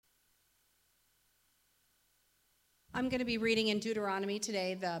I'm going to be reading in Deuteronomy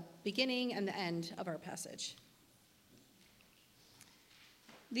today, the beginning and the end of our passage.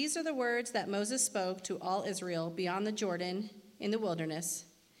 These are the words that Moses spoke to all Israel beyond the Jordan in the wilderness,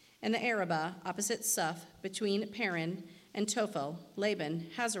 in the Arabah opposite Suph, between Paran and Tophel, Laban,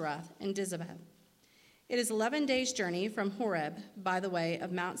 Hazeroth, and Dizabah. It is 11 days' journey from Horeb by the way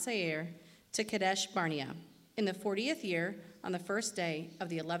of Mount Seir to Kadesh Barnea. In the 40th year, on the first day of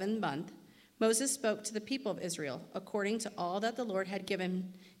the 11th month, Moses spoke to the people of Israel according to all that the Lord had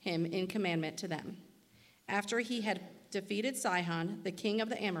given him in commandment to them. After he had defeated Sihon, the king of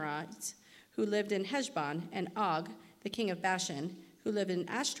the Amorites, who lived in Heshbon, and Og, the king of Bashan, who lived in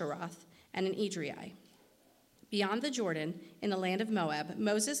Ashtaroth and in Edrei. Beyond the Jordan, in the land of Moab,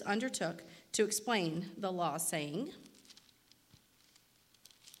 Moses undertook to explain the law, saying,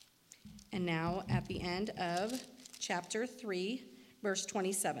 and now at the end of chapter 3, verse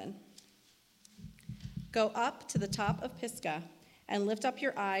 27. Go up to the top of Pisgah and lift up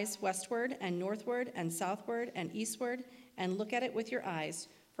your eyes westward and northward and southward and eastward and look at it with your eyes,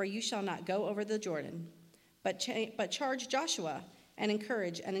 for you shall not go over the Jordan. But charge Joshua and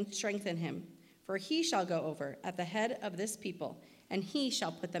encourage and strengthen him, for he shall go over at the head of this people, and he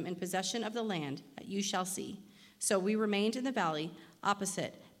shall put them in possession of the land that you shall see. So we remained in the valley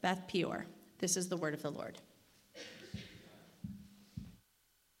opposite Beth Peor. This is the word of the Lord.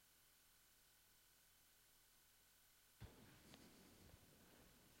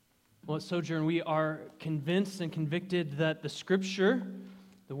 Well, at Sojourn, we are convinced and convicted that the Scripture,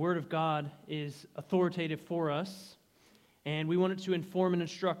 the Word of God, is authoritative for us, and we want it to inform and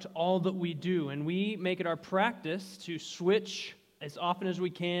instruct all that we do. And we make it our practice to switch as often as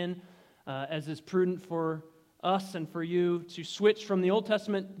we can, as is prudent for us and for you, to switch from the Old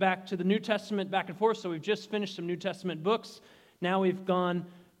Testament back to the New Testament, back and forth. So we've just finished some New Testament books. Now we've gone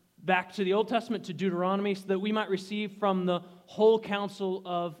back to the Old Testament, to Deuteronomy, so that we might receive from the whole counsel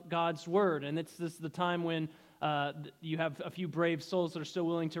of God's Word. And this is the time when you have a few brave souls that are still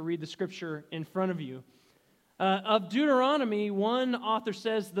willing to read the Scripture in front of you. Of Deuteronomy, one author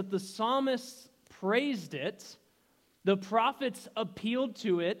says that the psalmists praised it, the prophets appealed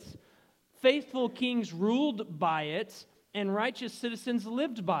to it, faithful kings ruled by it, and righteous citizens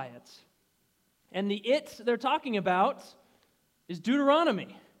lived by it. And the it they're talking about is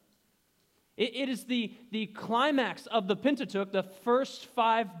Deuteronomy. It is the climax of the Pentateuch, the first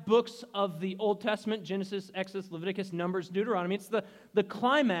 5 books of the Old Testament: Genesis, Exodus, Leviticus, Numbers, Deuteronomy. It's the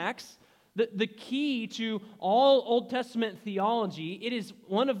climax, the key to all Old Testament theology. It is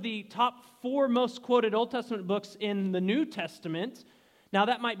one of the top 4 most quoted Old Testament books in the New Testament. Now,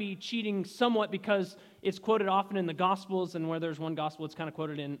 that might be cheating somewhat because it's quoted often in the Gospels, and where there's one Gospel, it's kind of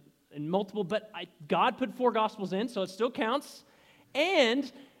quoted in multiple. But God put 4 Gospels in, so it still counts.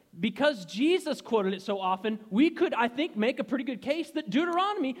 And because Jesus quoted it so often, we could, I think, make a pretty good case that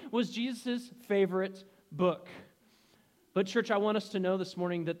Deuteronomy was Jesus' favorite book. But church, I want us to know this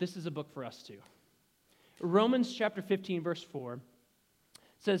morning that this is a book for us too. Romans chapter 15, verse 4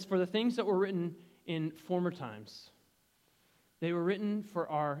 says, "For the things that were written in former times, they were written for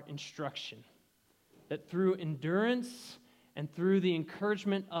our instruction, that through endurance and through the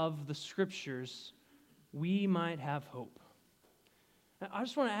encouragement of the Scriptures, we might have hope." I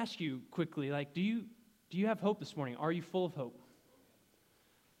just want to ask you quickly, do you have hope this morning? Are you full of hope?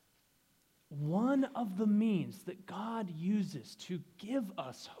 One of the means that God uses to give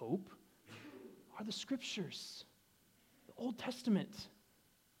us hope are the Scriptures, the Old Testament,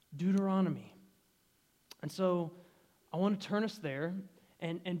 Deuteronomy. And so I want to turn us there,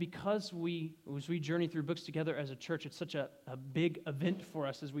 and because as we journey through books together as a church, it's such a big event for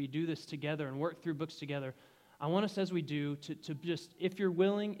us as we do this together and work through books together. I want us, as we do, to just, if you're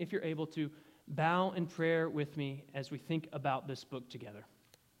willing, if you're able to, bow in prayer with me as we think about this book together.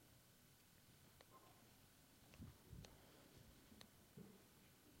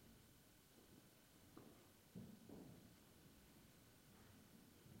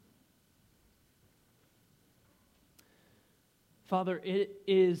 Father, it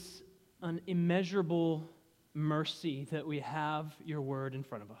is an immeasurable mercy that we have your word in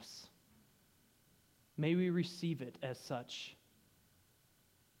front of us. May we receive it as such.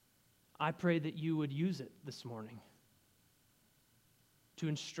 I pray that you would use it this morning to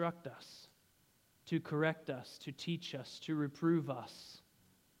instruct us, to correct us, to teach us, to reprove us,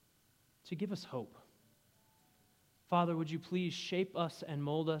 to give us hope. Father, would you please shape us and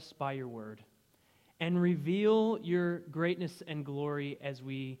mold us by your word and reveal your greatness and glory as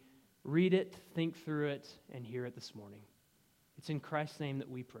we read it, think through it, and hear it this morning. It's in Christ's name that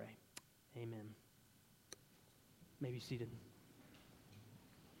we pray. Amen. You may be seated.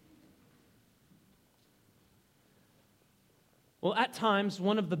 Well, at times,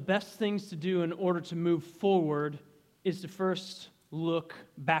 one of the best things to do in order to move forward is to first look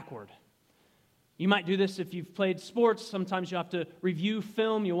backward. You might do this if you've played sports. Sometimes you have to review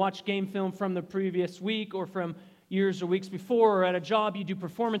film. You watch game film from the previous week or from years or weeks before, or at a job you do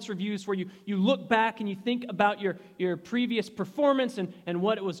performance reviews where you look back and you think about your previous performance and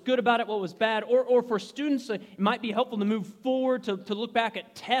what was good about it, what was bad. Or for students, it might be helpful to move forward to look back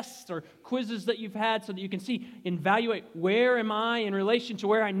at tests or quizzes that you've had so that you can see, evaluate where am I in relation to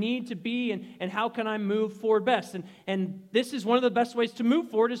where I need to be and how can I move forward best. And this is one of the best ways to move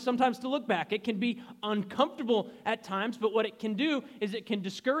forward is sometimes to look back. It can be uncomfortable at times, but what it can do is it can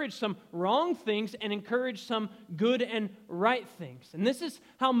discourage some wrong things and encourage some good and right things. And this is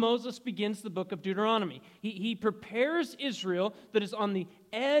how Moses begins the book of Deuteronomy. He prepares Israel that is on the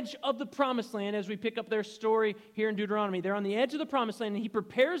edge of the promised land as we pick up their story here in Deuteronomy. They're on the edge of the promised land, and he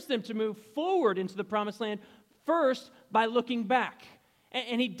prepares them to move forward into the promised land first by looking back.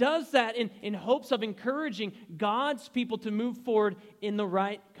 And he does that in hopes of encouraging God's people to move forward in the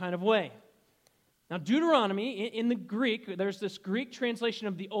right kind of way. Now, Deuteronomy, in the Greek, there's this Greek translation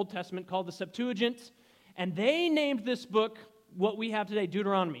of the Old Testament called the Septuagint, and they named this book what we have today,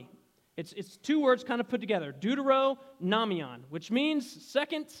 Deuteronomy. It's two words kind of put together, Deuteronomion, which means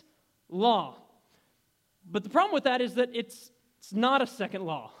second law. But the problem with that is that it's not a second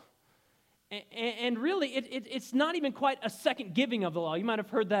law. And really, it's not even quite a second giving of the law. You might have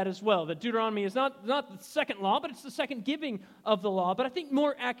heard that as well, that Deuteronomy is not the second law, but it's the second giving of the law. But I think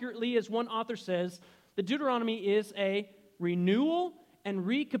more accurately, as one author says, that Deuteronomy is a renewal and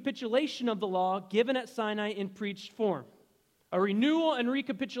recapitulation of the law given at Sinai in preached form. A renewal and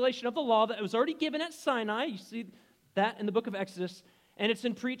recapitulation of the law that was already given at Sinai. You see that in the book of Exodus, and it's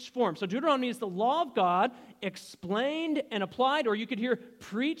in preached form. So Deuteronomy is the law of God explained and applied, or you could hear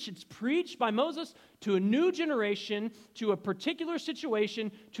preach. It's preached by Moses to a new generation, to a particular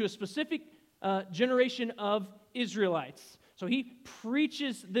situation, to a specific generation of Israelites. So he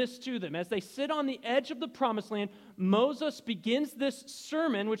preaches this to them. As they sit on the edge of the promised land, Moses begins this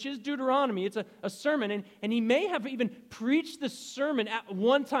sermon, which is Deuteronomy. It's a sermon, and he may have even preached this sermon at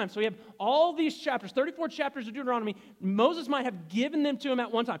one time. So we have all these chapters, 34 chapters of Deuteronomy. Moses might have given them to him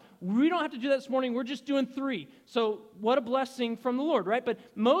at one time. We don't have to do that this morning. We're just doing 3. So what a blessing from the Lord, right? But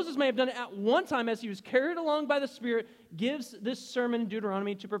Moses may have done it at one time as he was carried along by the Spirit, gives this sermon in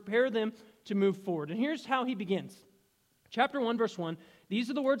Deuteronomy to prepare them to move forward. And here's how he begins. Chapter 1, verse 1, these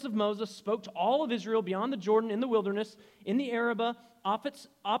are the words of Moses, spoke to all of Israel beyond the Jordan in the wilderness, in the Arabah,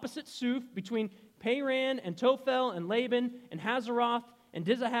 opposite Suf, between Paran and Tophel and Laban and Hazeroth and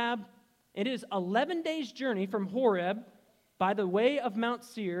Dizahab. It is 11 days' journey from Horeb by the way of Mount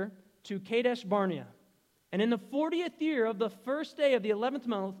Seir to Kadesh Barnea. And in the 40th year of the first day of the 11th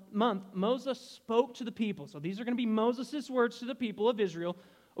month, Moses spoke to the people. So these are going to be Moses' words to the people of Israel,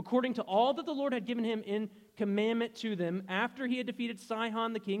 according to all that the Lord had given him in commandment to them, after he had defeated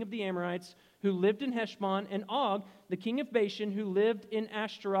Sihon, the king of the Amorites, who lived in Heshbon, and Og, the king of Bashan, who lived in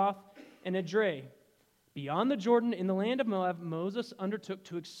Ashtaroth and Edrei. Beyond the Jordan, in the land of Moab, Moses undertook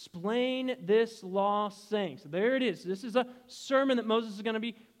to explain this law, saying. So there it is. This is a sermon that Moses is going to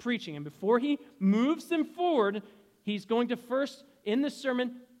be preaching. And before he moves them forward, he's going to first, in this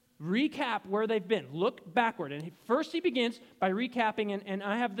sermon, recap where they've been. Look backward. And first he begins by recapping, and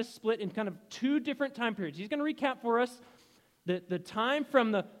I have this split in kind of 2 different time periods. He's going to recap for us the time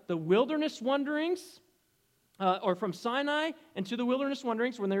from the wilderness wanderings, or from Sinai and to the wilderness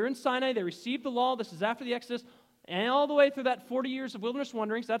wanderings. When they were in Sinai, they received the law. This is after the Exodus. And all the way through that 40 years of wilderness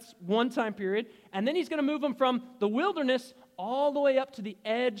wanderings, that's one time period. And then he's going to move them from the wilderness all the way up to the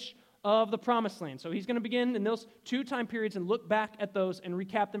edge of the promised land. So he's going to begin in those 2 time periods and look back at those and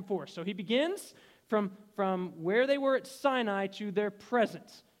recap them for us. So he begins from where they were at Sinai to their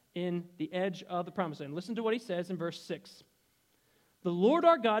present in the edge of the promised land. Listen to what he says in verse 6. The Lord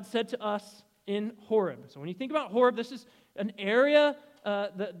our God said to us in Horeb. So when you think about Horeb, this is an area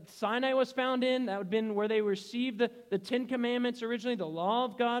that Sinai was found in. That would have been where they received the 10 Commandments originally, the law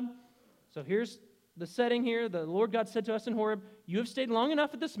of God. So here's the setting here. The Lord God said to us in Horeb, you have stayed long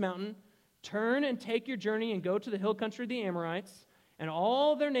enough at this mountain. Turn and take your journey and go to the hill country of the Amorites and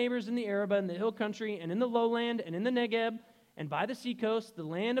all their neighbors in the Arabah and the hill country and in the lowland and in the Negeb and by the seacoast, the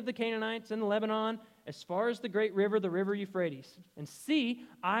land of the Canaanites and Lebanon, as far as the great river, the river Euphrates. And see,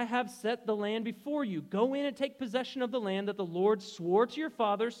 I have set the land before you. Go in and take possession of the land that the Lord swore to your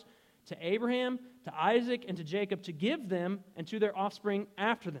fathers, to Abraham, to Isaac, and to Jacob, to give them and to their offspring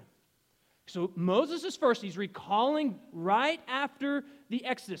after them. So Moses is first. He's recalling right after the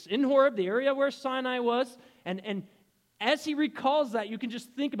Exodus in Horeb, the area where Sinai was, and as he recalls that, you can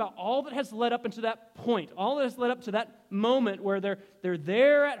just think about all that has led up into that point, all that has led up to that moment where they're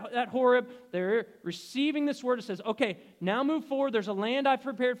there at Horeb, they're receiving this word. It says, okay, now move forward. There's a land I've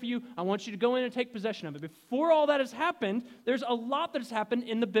prepared for you. I want you to go in and take possession of it. Before all that has happened, there's a lot that has happened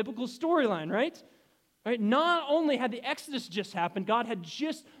in the biblical storyline, right? Right? Not only had the Exodus just happened, God had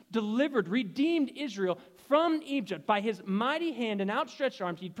just delivered, redeemed Israel from Egypt by his mighty hand and outstretched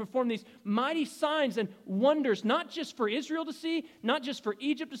arms. He'd performed these mighty signs and wonders, not just for Israel to see, not just for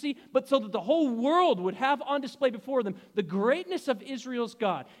Egypt to see, but so that the whole world would have on display before them the greatness of Israel's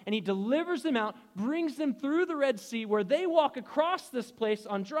God. And he delivers them out, brings them through the Red Sea, where they walk across this place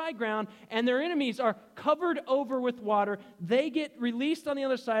on dry ground, and their enemies are covered over with water. They get released on the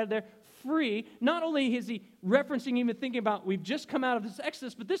other side of there, free. Not only is he referencing, even thinking about, we've just come out of this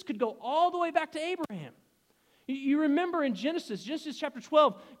Exodus, but this could go all the way back to Abraham. You remember in Genesis chapter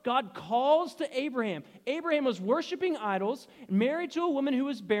 12, God calls to Abraham. Abraham was worshiping idols, married to a woman who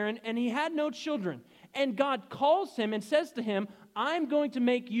was barren, and he had no children. And God calls him and says to him, I'm going to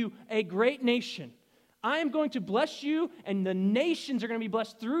make you a great nation. I am going to bless you, and the nations are going to be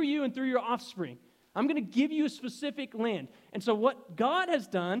blessed through you and through your offspring. I'm going to give you a specific land. And so what God has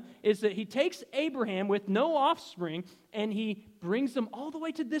done is that he takes Abraham with no offspring, and he brings them all the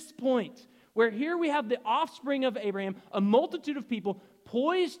way to this point, where here we have the offspring of Abraham, a multitude of people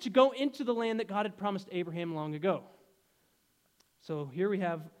poised to go into the land that God had promised Abraham long ago. So here we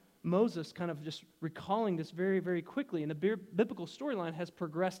have Moses kind of just recalling this very, very quickly, and the biblical storyline has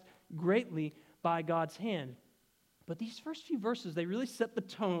progressed greatly by God's hand. But these first few verses, they really set the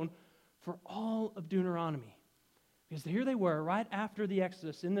tone for all of Deuteronomy. Because here they were, right after the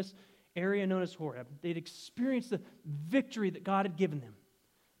Exodus, in this area known as Horeb. They'd experienced the victory that God had given them.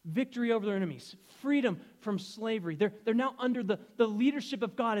 Victory over their enemies, freedom from slavery. They're now under the leadership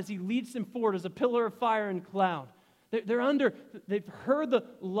of God as he leads them forward as a pillar of fire and cloud. They've heard the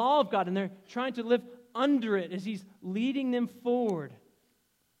law of God, and they're trying to live under it as he's leading them forward.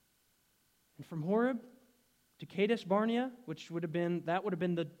 And from Horeb to Kadesh Barnea, which would have been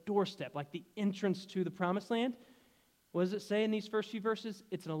the doorstep, like the entrance to the promised land. What does it say in these first few verses?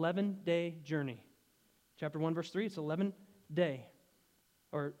 It's an 11-day journey. Chapter 1, verse 3, it's 11-day.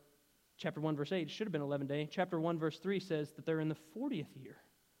 Or chapter 1, verse 8, it should have been 11-day. Chapter 1, verse 3 says that they're in the 40th year.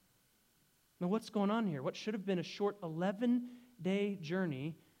 Now, what's going on here? What should have been a short 11-day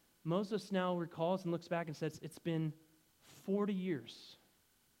journey, Moses now recalls and looks back and says, it's been 40 years.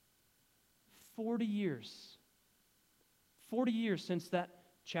 40 years. 40 years since that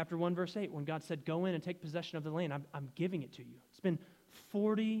chapter 1, verse 8, when God said, go in and take possession of the land. I'm giving it to you. It's been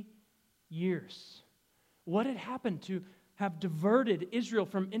 40 years. What had happened to have diverted Israel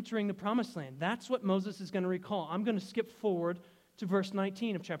from entering the promised land? That's what Moses is going to recall. I'm going to skip forward to verse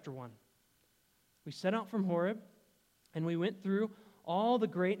 19 of chapter 1. We set out from Horeb, and we went through all the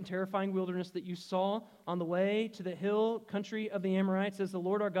great and terrifying wilderness that you saw on the way to the hill country of the Amorites, as the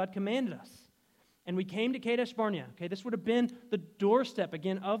Lord our God commanded us. And we came to Kadesh Barnea. Okay, this would have been the doorstep,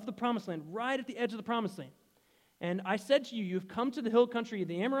 again, of the promised land, right at the edge of the promised land. And I said to you, you've come to the hill country of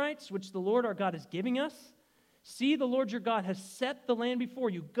the Amorites, which the Lord our God is giving us. See, the Lord your God has set the land before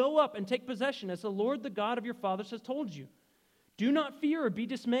you. Go up and take possession, as the Lord, the God of your fathers, has told you. Do not fear or be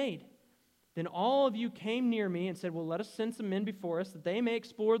dismayed. Then all of you came near me and said, well, let us send some men before us, that they may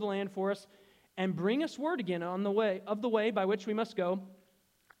explore the land for us, and bring us word again on the way by which we must go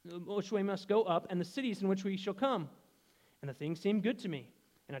up, and the cities in which we shall come. And the thing seemed good to me.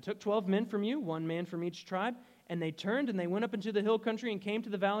 And I took 12 men from you, 1 man from each tribe, and they turned and they went up into the hill country and came to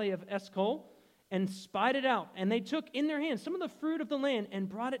the valley of Eshcol and spied it out. And they took in their hands some of the fruit of the land and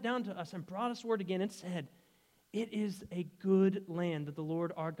brought it down to us and brought us word again and said, it is a good land that the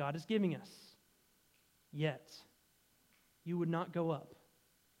Lord our God is giving us. Yet you would not go up,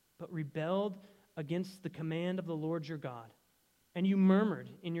 but rebelled against the command of the Lord your God. And you murmured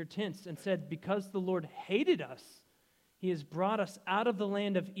in your tents and said, because the Lord hated us, he has brought us out of the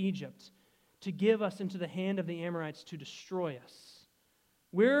land of Egypt to give us into the hand of the Amorites to destroy us.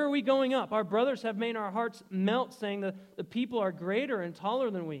 Where are we going up? Our brothers have made our hearts melt, saying that the people are greater and taller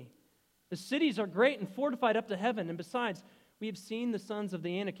than we. The cities are great and fortified up to heaven, and besides, we have seen the sons of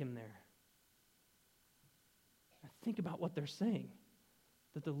the Anakim there. Now think about what they're saying.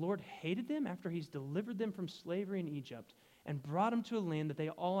 That the Lord hated them after he's delivered them from slavery in Egypt and brought them to a land that they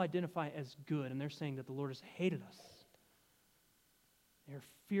all identify as good. And they're saying that the Lord has hated us. They're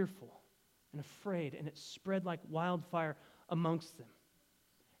fearful and afraid, and it spread like wildfire amongst them.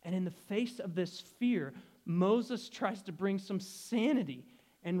 And in the face of this fear, Moses tries to bring some sanity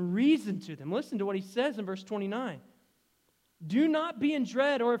and reason to them. Listen to what he says in verse 29. Do not be in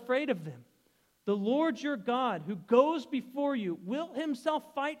dread or afraid of them, The Lord your God, who goes before you, will himself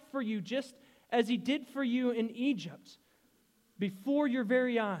fight for you just as he did for you in Egypt, before your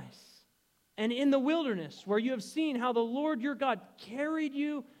very eyes. And in the wilderness, where you have seen how the Lord your God carried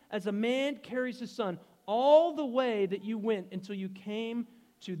you as a man carries his son, all the way that you went until you came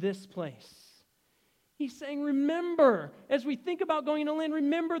to this place. He's saying, remember, as we think about going into land,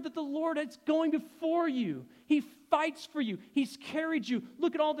 remember that the Lord is going before you. He fights for you. He's carried you.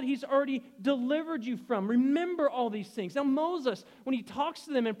 Look at all that he's already delivered you from. Remember all these things. Now, Moses, when he talks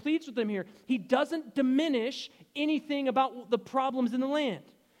to them and pleads with them here, he doesn't diminish anything about the problems in the land.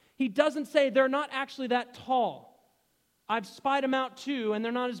 He doesn't say they're not actually that tall. I've spied them out too, and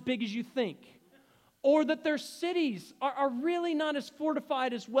they're not as big as you think. Or that their cities are really not as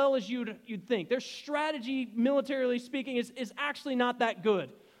fortified as well as you'd think. Their strategy, militarily speaking, is actually not that good.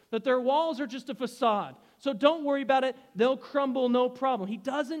 That their walls are just a facade. So don't worry about it. They'll crumble, no problem. He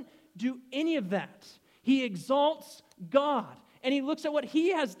doesn't do any of that. He exalts God. And he looks at what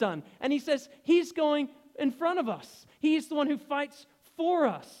he has done. And he says, he's going in front of us. He's the one who fights for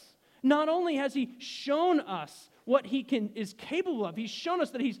us. Not only has he shown us what he is capable of. He's shown us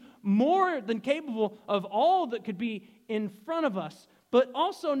that he's more than capable of all that could be in front of us. But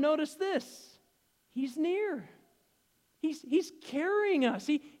also notice this. He's near. He's carrying us.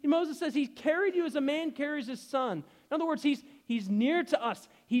 Moses says he carried you as a man carries his son. In other words, he's near to us.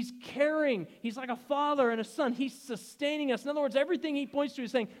 He's caring. He's like a father and a son. He's sustaining us. In other words, everything he points to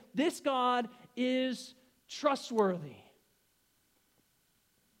is saying, this God is trustworthy.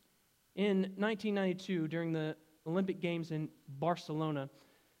 In 1992, during the Olympic Games in Barcelona,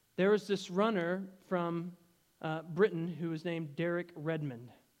 there was this runner from Britain who was named Derek Redmond.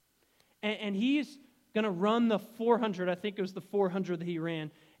 And he's going to run the 400. I think it was the 400 that he ran.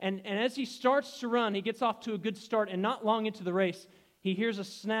 And as he starts to run, he gets off to a good start, and not long into the race, he hears a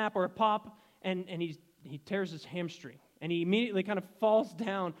snap or a pop, and he tears his hamstring. And he immediately kind of falls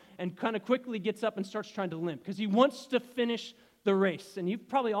down and kind of quickly gets up and starts trying to limp because he wants to finish the race. And you've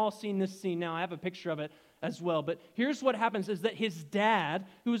probably all seen this scene now. I have a picture of it as well. But here's what happens is that his dad,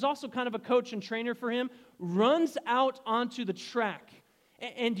 who is also kind of a coach and trainer for him, runs out onto the track.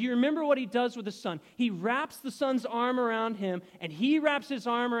 And do you remember what he does with his son? He wraps the son's arm around him, and he wraps his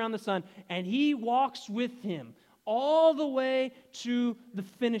arm around the son, and he walks with him all the way to the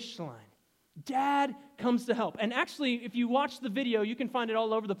finish line. Dad comes to help. And actually, if you watch the video, you can find it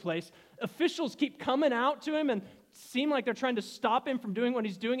all over the place. Officials keep coming out to him and seem like they're trying to stop him from doing what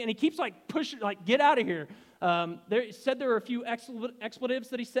he's doing, and he keeps pushing, get out of here. There were a few expletives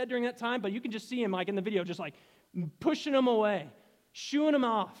that he said during that time, but you can just see him in the video, just pushing them away, shooing them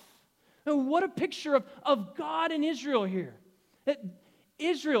off. And what a picture of God and Israel here.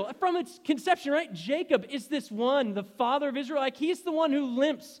 Israel, from its conception, right? Jacob is this one, the father of Israel. He's the one who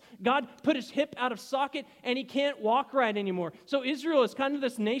limps. God put his hip out of socket, and he can't walk right anymore. So Israel is kind of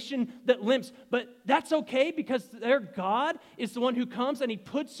this nation that limps. But that's okay because their God is the one who comes, and he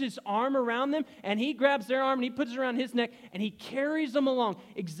puts his arm around them, and he grabs their arm, and he puts it around his neck, and he carries them along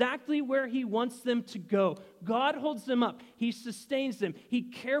exactly where he wants them to go. God holds them up. He sustains them. He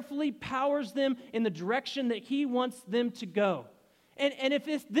carefully powers them in the direction that he wants them to go. And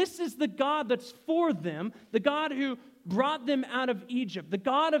if this is the God that's for them, the God who brought them out of Egypt, the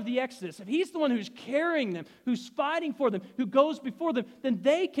God of the Exodus, if he's the one who's carrying them, who's fighting for them, who goes before them, then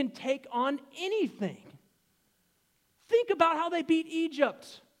they can take on anything. Think about how they beat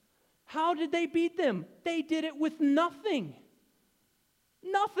Egypt. How did they beat them? They did it with nothing.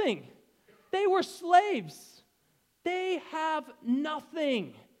 Nothing. They were slaves. They have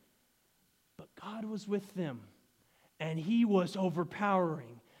nothing. But God was with them. And he was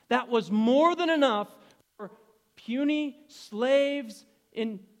overpowering. That was more than enough for puny slaves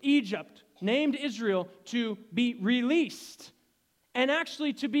in Egypt, named Israel, to be released. And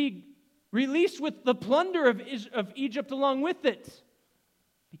actually to be released with the plunder of Egypt along with it.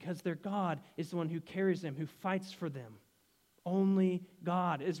 Because their God is the one who carries them, who fights for them. Only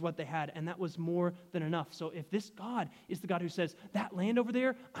God is what they had, and that was more than enough. So if this God is the God who says, that land over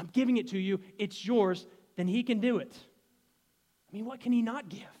there, I'm giving it to you, it's yours, then he can do it. What can he not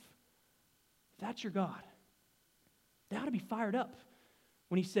give? If that's your God, they ought to be fired up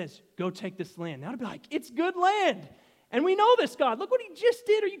when he says, go take this land. They ought to be like, it's good land. And we know this God. Look what he just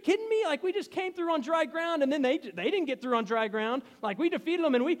did. Are you kidding me? We just came through on dry ground, and then they didn't get through on dry ground. We defeated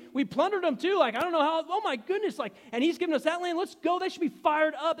them, and we plundered them too. I don't know how. Oh, my goodness. And he's given us that land. Let's go. They should be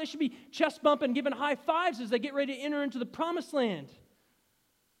fired up. They should be chest bumping, giving high fives as they get ready to enter into the promised land.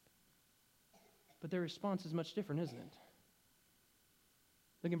 But their response is much different, isn't it?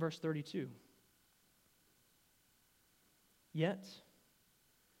 Look in verse 32. Yet,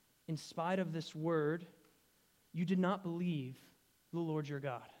 in spite of this word, you did not believe the Lord your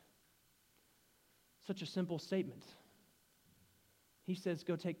God. Such a simple statement. He says,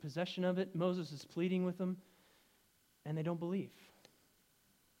 go take possession of it. Moses is pleading with them, and they don't believe.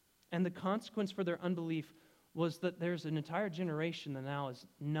 And the consequence for their unbelief was that there's an entire generation that now is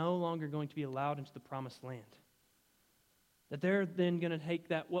no longer going to be allowed into the promised land. That they're then going to take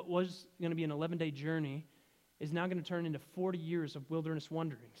that, what was going to be an 11-day journey, is now going to turn into 40 years of wilderness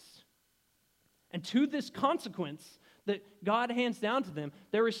wanderings. And to this consequence that God hands down to them,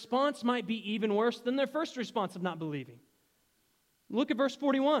 their response might be even worse than their first response of not believing. Look at verse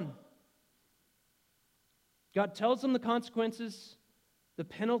 41. God tells them the consequences, the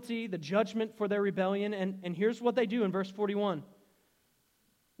penalty, the judgment for their rebellion, and here's what they do in verse 41.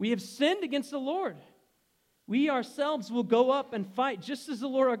 We have sinned against the Lord. We ourselves will go up and fight, just as the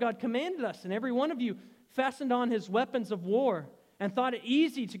Lord our God commanded us, and every one of you fastened on his weapons of war and thought it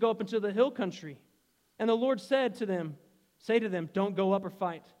easy to go up into the hill country. And the Lord said to them, say to them, don't go up or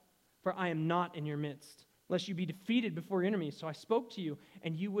fight, for I am not in your midst, lest you be defeated before your enemies. So I spoke to you,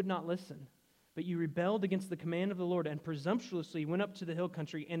 and you would not listen. But you rebelled against the command of the Lord and presumptuously went up to the hill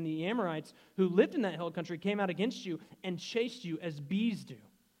country. And the Amorites who lived in that hill country came out against you and chased you as bees do,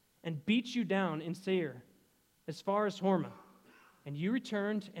 and beat you down in Seir, as far as Hormah. And you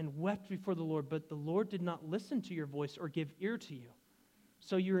returned and wept before the Lord, but the Lord did not listen to your voice or give ear to you.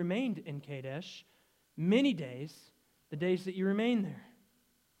 So you remained in Kadesh many days, the days that you remained there.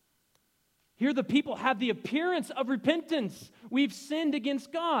 Here the people have the appearance of repentance. We've sinned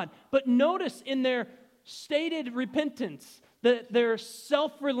against God. But notice in their stated repentance, their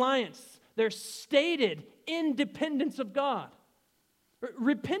self-reliance, their stated independence of God.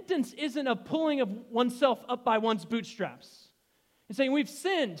 Repentance isn't a pulling of oneself up by one's bootstraps and saying, we've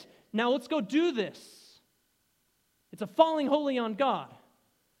sinned, now let's go do this. It's a falling wholly on God.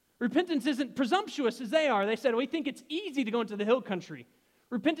 Repentance isn't presumptuous as they are. They said, we think it's easy to go into the hill country.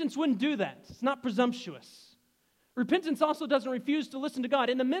 Repentance wouldn't do that. It's not presumptuous. Repentance also doesn't refuse to listen to God.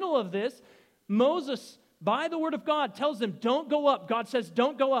 In the middle of this, Moses, by the word of God, tells them, don't go up. God says,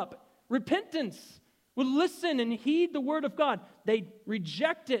 don't go up. Repentance would listen and heed the word of God. They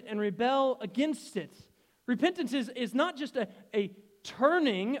reject it and rebel against it. Repentance is not just a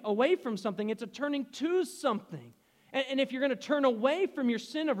turning away from something, it's a turning to something. And if you're going to turn away from your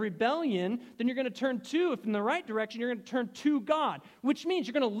sin of rebellion, then you're going to turn to, if in the right direction, you're going to turn to God, which means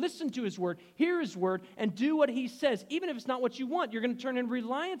you're going to listen to his word, hear his word, and do what he says. Even if it's not what you want, you're going to turn in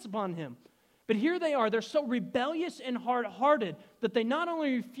reliance upon him. But here they are, they're so rebellious and hard-hearted that they not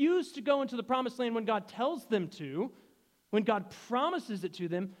only refuse to go into the promised land when God tells them to, when God promises it to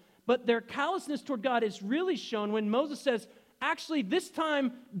them, but their callousness toward God is really shown when Moses says, actually, this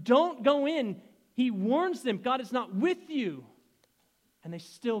time, don't go in. He warns them, God is not with you. And they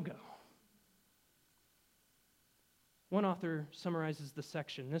still go. One author summarizes the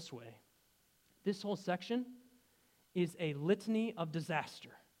section this way. This whole section is a litany of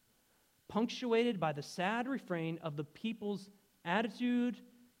disaster, punctuated by the sad refrain of the people's attitude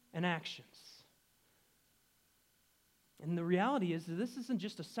and actions. And the reality is that this isn't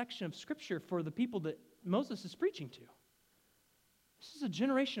just a section of Scripture for the people that Moses is preaching to. This is a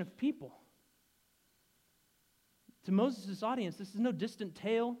generation of people. To Moses' audience, this is no distant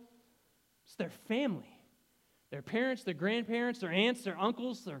tale. It's their family. Their parents, their grandparents, their aunts, their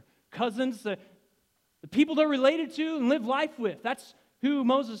uncles, their cousins, the people they're related to and live life with. That's who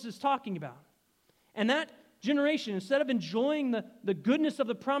Moses is talking about. And that generation, instead of enjoying the goodness of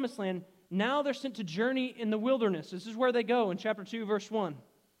the promised land, now they're sent to journey in the wilderness. This is where they go in chapter 2, verse 1.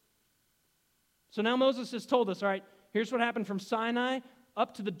 So now Moses has told us, all right, here's what happened from Sinai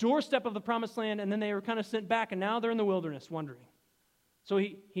up to the doorstep of the promised land, and then they were kind of sent back, and now they're in the wilderness wandering. So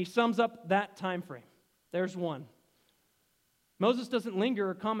he sums up that time frame. There's one. Moses doesn't linger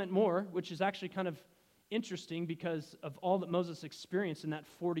or comment more, which is actually kind of interesting because of all that Moses experienced in that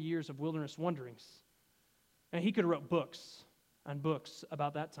 40 years of wilderness wanderings. And he could have wrote books and books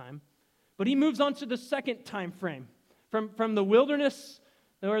about that time. But he moves on to the second time frame, from the wilderness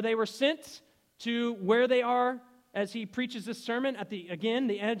where they were sent to where they are as he preaches this sermon at the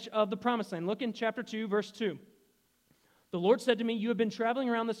edge of the promised land. Look in chapter 2, verse 2. The Lord said to me, you have been traveling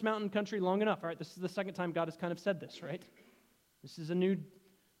around this mountain country long enough. All right, this is the second time God has kind of said this, right? This is a new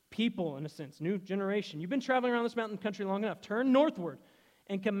people, in a sense, new generation. You've been traveling around this mountain country long enough. Turn northward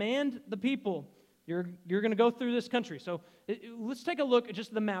and command the people. You're going to go through this country. So let's take a look at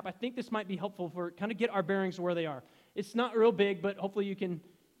just the map. I think this might be helpful for kind of get our bearings where they are. It's not real big, but hopefully you can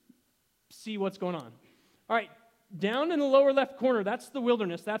see what's going on. All right, down in the lower left corner, that's the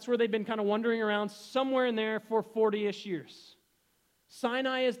wilderness. That's where they've been kind of wandering around somewhere in there for 40-ish years.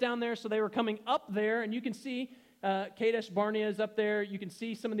 Sinai is down there, so they were coming up there, and you can see Kadesh Barnea is up there. You can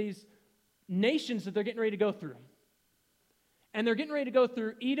see some of these nations that they're getting ready to go through. And they're getting ready to go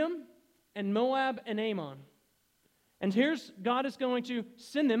through Edom and Moab and Ammon. And here's, God is going to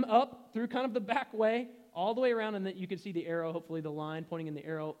send them up through kind of the back way, all the way around, and then you can see the arrow, hopefully the line pointing in the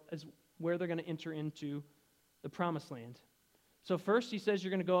arrow is where they're going to enter into the promised land. So first he says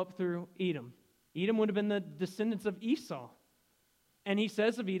you're going to go up through Edom. Edom would have been the descendants of Esau. And he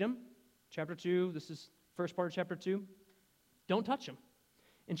says of Edom, chapter 2, this is first part of chapter 2, don't touch them.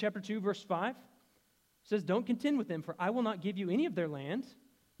 In chapter 2, verse 5, it says, don't contend with them, for I will not give you any of their land.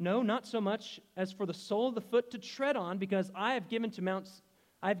 No, not so much as for the sole of the foot to tread on, because I have given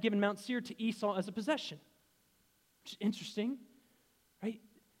Mount Seir to Esau as a possession. Which is interesting, right?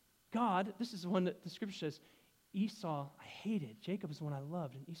 God, this is the one that the scripture says, Esau I hated. Jacob is the one I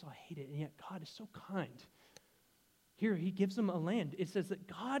loved, and Esau I hated. And yet God is so kind. Here, he gives them a land. It says that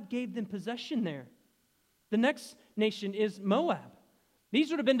God gave them possession there. The next nation is Moab. These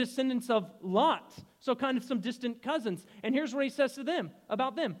would have been descendants of Lot, so kind of some distant cousins. And here's what he says to them,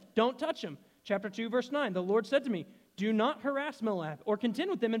 about them. Don't touch them. Chapter 2, verse 9, the Lord said to me, do not harass Moab or contend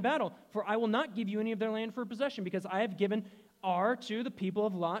with them in battle, for I will not give you any of their land for possession, because I have given Ar to the people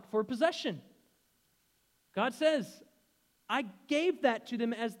of Lot for possession. God says, I gave that to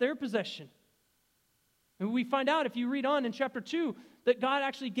them as their possession. And we find out, if you read on in chapter 2, that God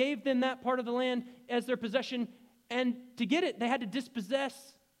actually gave them that part of the land as their possession. And to get it, they had to dispossess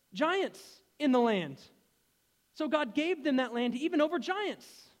giants in the land. So God gave them that land even over giants.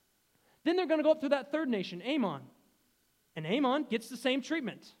 Then they're going to go up through that third nation, Ammon. And Ammon gets the same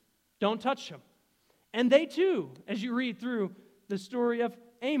treatment. Don't touch him. And they too, as you read through the story of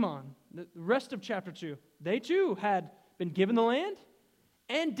Ammon, the rest of chapter 2, they too had been given the land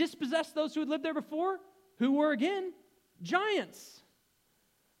and dispossessed those who had lived there before, who were again giants.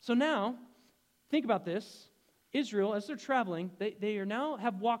 So now, think about this. Israel, as they're traveling, they are now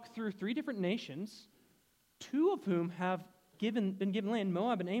have walked through 3 different nations, 2 of whom have been given land,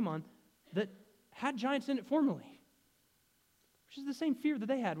 Moab and Ammon, that had giants in it formerly, which is the same fear that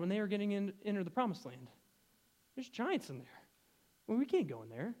they had when they were getting enter the promised land. There's giants in there. Well, we can't go in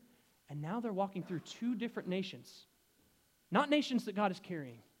there. And now they're walking through 2 different nations, not nations that God is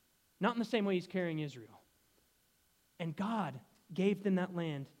carrying, not in the same way he's carrying Israel. And God gave them that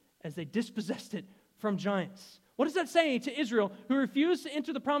land as they dispossessed it from giants. What does that say to Israel, who refused to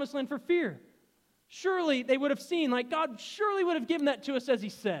enter the promised land for fear? Surely they would have seen, like God surely would have given that to us as he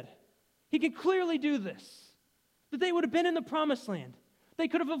said. He could clearly do this. That they would have been in the promised land. They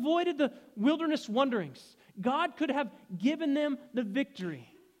could have avoided the wilderness wanderings. God could have given them the victory.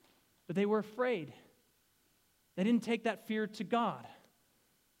 But they were afraid. They didn't take that fear to God.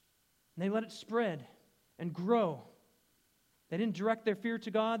 And they let it spread and grow. They didn't direct their fear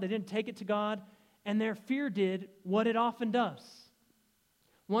to God. They didn't take it to God. And their fear did what it often does.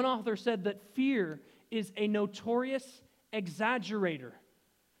 One author said that fear is a notorious exaggerator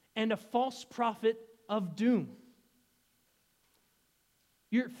and a false prophet of doom.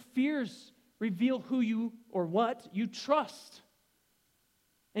 Your fears reveal who you or what you trust.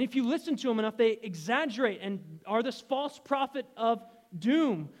 And if you listen to them enough, they exaggerate and are this false prophet of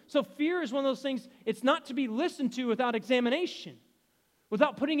doom. So fear is one of those things, it's not to be listened to without examination,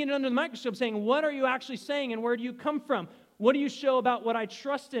 without putting it under the microscope, saying, what are you actually saying and where do you come from? What do you show about what I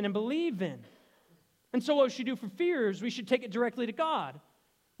trust in and believe in? And so what we should do for fear is we should take it directly to God.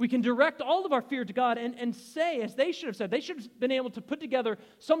 We can direct all of our fear to God and say, as they should have said, they should have been able to put together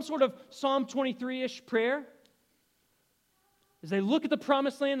some sort of Psalm 23-ish prayer. As they look at the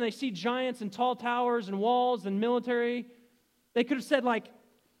promised land and they see giants and tall towers and walls and military, they could have said, like,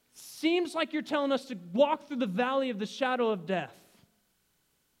 seems like you're telling us to walk through the valley of the shadow of death.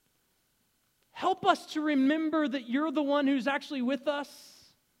 Help us to remember that you're the one who's actually with us,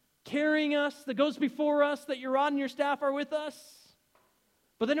 carrying us, that goes before us, that your rod and your staff are with us.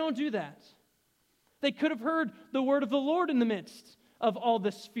 But they don't do that. They could have heard the word of the Lord in the midst of all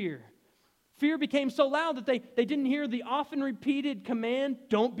this fear. Fear became so loud that they didn't hear the often repeated command,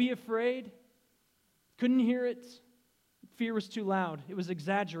 don't be afraid. Couldn't hear it. Fear was too loud. It was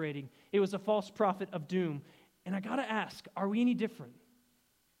exaggerating. It was a false prophet of doom. And I got to ask, are we any different?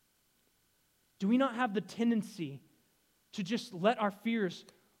 Do we not have the tendency to just let our fears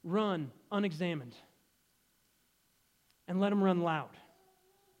run unexamined and let them run loud?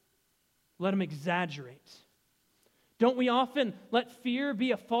 Let them exaggerate. Don't we often let fear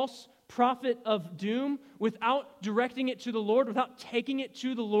be a false prophet of doom without directing it to the Lord, without taking it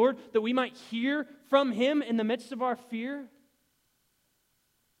to the Lord, that we might hear from Him in the midst of our fear?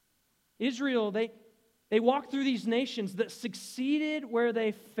 Israel, they They walked through these nations that succeeded where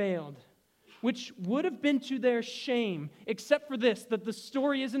they failed, which would have been to their shame, except for this, that the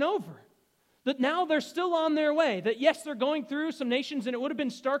story isn't over. That now they're still on their way. That yes, they're going through some nations, and it would have been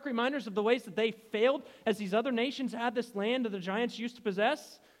stark reminders of the ways that they failed as these other nations had this land that the giants used to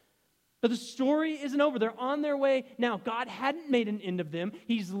possess. But the story isn't over. They're on their way now. God hadn't made an end of them.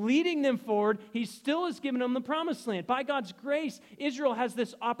 He's leading them forward. He still has given them the promised land. By God's grace, Israel has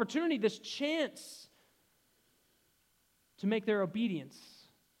this opportunity, this chance to make their obedience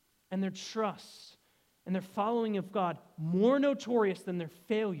and their trust and their following of God more notorious than their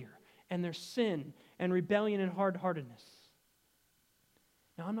failure and their sin and rebellion and hard-heartedness.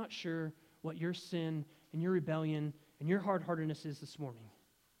 Now, I'm not sure what your sin and your rebellion and your hard-heartedness is this morning.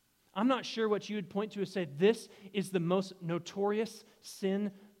 I'm not sure what you would point to and say, this is the most notorious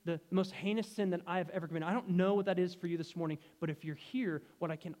sin, the most heinous sin that I have ever committed. I don't know what that is for you this morning, but if you're here,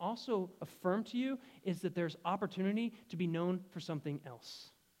 what I can also affirm to you is that there's opportunity to be known for something else.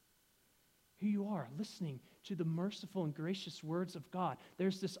 Who you are, listening to the merciful and gracious words of God.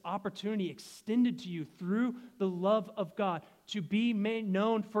 There's this opportunity extended to you through the love of God to be made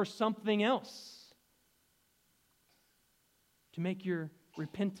known for something else. To make your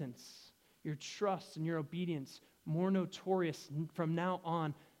repentance, your trust, and your obedience more notorious from now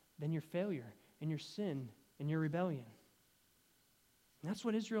on than your failure and your sin and your rebellion. And that's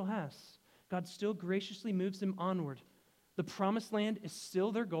what Israel has. God still graciously moves them onward. The promised land is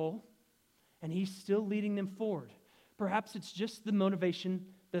still their goal, and He's still leading them forward. Perhaps it's just the motivation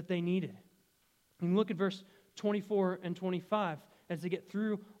that they needed. You can look at verse 24 and 25. As they get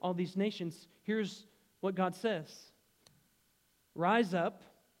through all these nations, here's what God says. Rise up,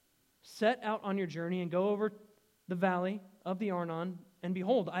 set out on your journey, and go over the valley of the Arnon, and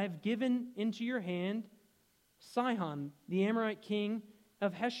behold, I have given into your hand Sihon, the Amorite king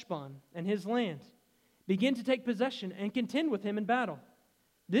of Heshbon, and his land. Begin to take possession and contend with him in battle.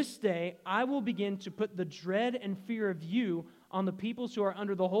 This day I will begin to put the dread and fear of you on the peoples who are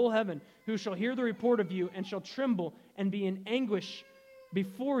under the whole heaven, who shall hear the report of you and shall tremble and be in anguish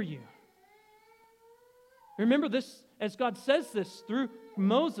before you. Remember this, as God says this through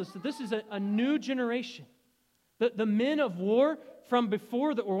Moses, that this is a new generation. The men of war from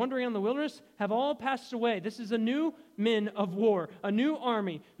before that were wandering in the wilderness have all passed away. This is a new men of war, a new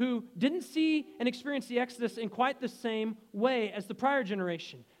army who didn't see and experience the Exodus in quite the same way as the prior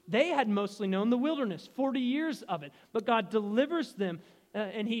generation. They had mostly known the wilderness, 40 years of it, but God delivers them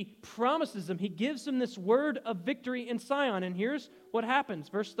and He promises them, He gives them this word of victory in Sihon. And here's what happens,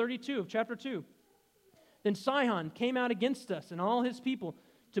 verse 32 of chapter 2. Then Sihon came out against us and all his people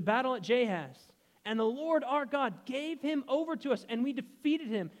to battle at Jahaz. And the Lord our God gave him over to us, and we defeated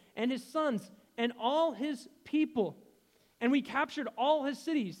him and his sons and all his people. And we captured all his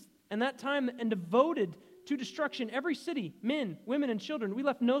cities and that time and devoted to destruction every city, men, women, and children. We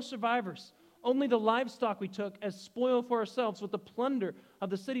left no survivors. Only the livestock we took as spoil for ourselves with the plunder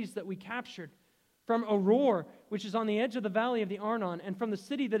of the cities that we captured. From Aroer, which is on the edge of the valley of the Arnon, and from the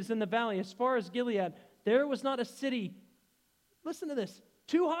city that is in the valley as far as Gilead, there was not a city, listen to this,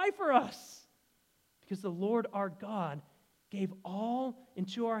 too high for us, because the Lord our God gave all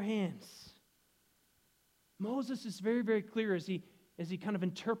into our hands. Moses is very, very clear as he kind of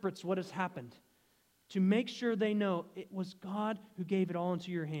interprets what has happened, to make sure they know it was God who gave it all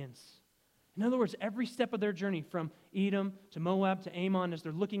into your hands. In other words, every step of their journey from Edom to Moab to Ammon, as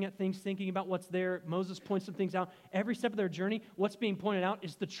they're looking at things, thinking about what's there, Moses points some things out. Every step of their journey, what's being pointed out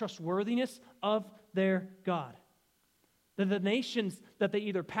is the trustworthiness of their God. That the nations that they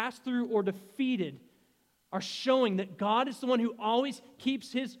either passed through or defeated are showing that God is the one who always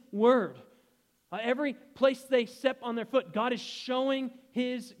keeps His word. Every place they step on their foot, God is showing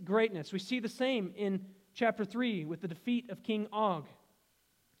His greatness. We see the same in chapter 3 with the defeat of King Og.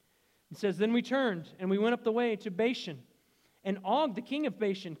 It says, then we turned and we went up the way to Bashan. And Og, the king of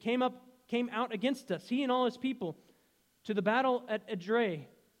Bashan, came out against us, he and all his people, to the battle at Edrei.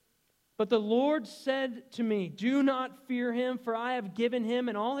 But the Lord said to me, do not fear him, for I have given him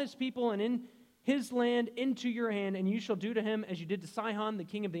and all his people and in his land into your hand, and you shall do to him as you did to Sihon, the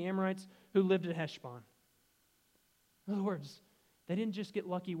king of the Amorites, who lived at Heshbon. In other words, they didn't just get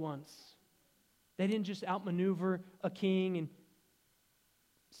lucky once. They didn't just outmaneuver a king and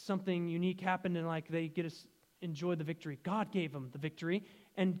something unique happened and like they get to enjoy the victory. God gave them the victory,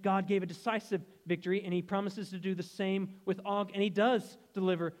 and God gave a decisive victory, and He promises to do the same with Og, and He does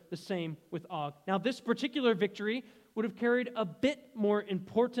deliver the same with Og. Now, this particular victory would have carried a bit more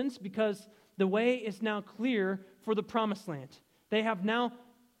importance because the way is now clear for the promised land. They have now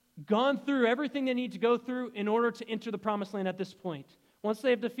gone through everything they need to go through in order to enter the promised land at this point. Once they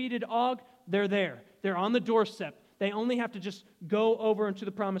have defeated Og, they're there. They're on the doorstep. They only have to just go over into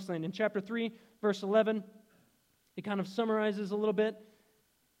the promised land. In chapter 3, verse 11, it kind of summarizes a little bit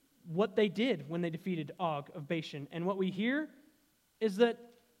what they did when they defeated Og of Bashan. And what we hear is that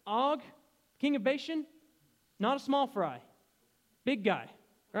Og, king of Bashan, not a small fry, big guy,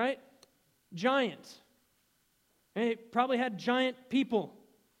 right? Giant. And he probably had giant people.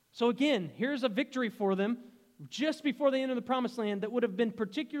 So again, here's a victory for them just before they enter the promised land that would have been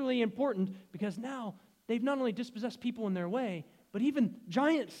particularly important because now they've not only dispossessed people in their way, but even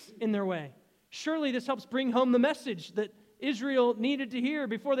giants in their way. Surely this helps bring home the message that Israel needed to hear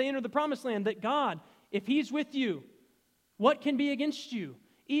before they enter the promised land, that God, if He's with you, what can be against you?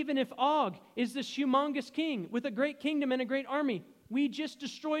 Even if Og is this humongous king with a great kingdom and a great army, we just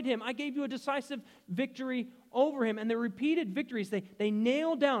destroyed him. I gave you a decisive victory over him. And the repeated victories, they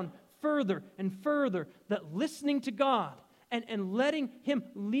nail down further and further that listening to God and letting Him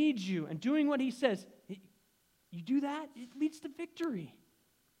lead you and doing what He says, you do that, it leads to victory.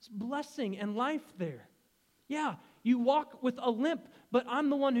 It's blessing and life there. Yeah, you walk with a limp, but I'm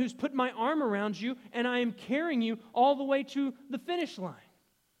the one who's put my arm around you and I am carrying you all the way to the finish line.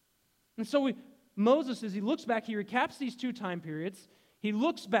 And so Moses, as he looks back, he recaps these two time periods. He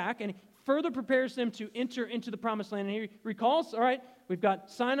looks back and further prepares them to enter into the promised land. And he recalls, all right, we've got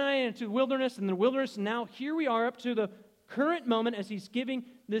Sinai into the wilderness, and and now here we are up to the current moment as he's giving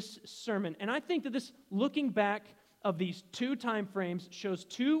this sermon. And I think that this looking back of these two time frames shows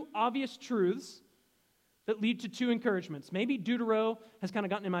two obvious truths that lead to two encouragements. Maybe Deutero has kind of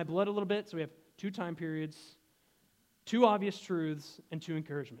gotten in my blood a little bit, so we have two time periods, two obvious truths, and two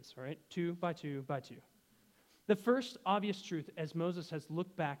encouragements, all right? 2 by 2 by 2. The first obvious truth, as Moses has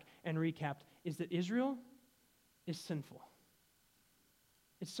looked back and recapped, is that Israel is sinful.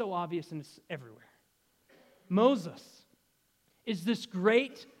 It's so obvious and it's everywhere. Moses is this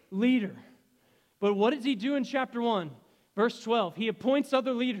great leader. But what does he do in chapter 1? Verse 12, he appoints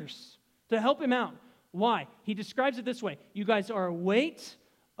other leaders to help him out. Why? He describes it this way. You guys are a weight,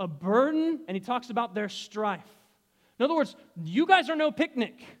 a burden, and he talks about their strife. In other words, you guys are no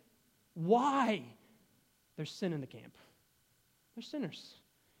picnic. Why? There's sin in the camp. They're sinners.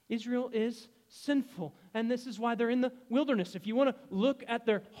 Israel is sinful, and this is why they're in the wilderness. If you want to look at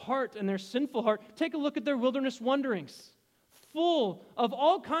their heart and their sinful heart, take a look at their wilderness wanderings. Full of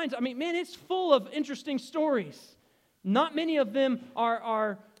all kinds. I mean, man, it's full of interesting stories. Not many of them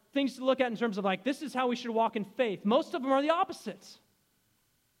are things to look at in terms of like, this is how we should walk in faith. Most of them are the opposite.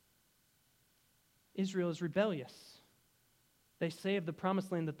 Israel is rebellious. They say of the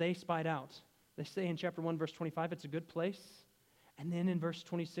promised land that they spied out. They say in chapter 1, verse 25, it's a good place. And then in verse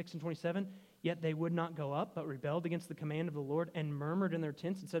 26 and 27, yet they would not go up, but rebelled against the command of the Lord and murmured in their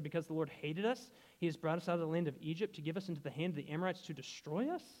tents and said, because the Lord hated us, He has brought us out of the land of Egypt to give us into the hand of the Amorites to destroy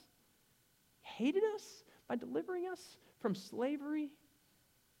us. Hated us by delivering us from slavery,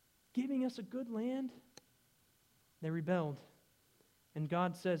 giving us a good land. They rebelled. And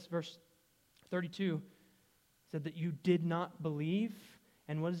God says, verse 32, said that you did not believe.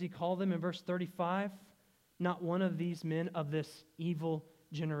 And what does He call them in verse 35? Not one of these men of this evil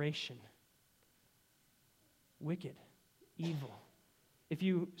generation. Wicked, evil. If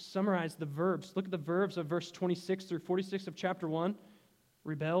you summarize the verbs, look at the verbs of verse 26 through 46 of chapter 1.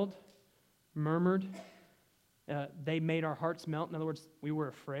 Rebelled, murmured. They made our hearts melt. In other words, we were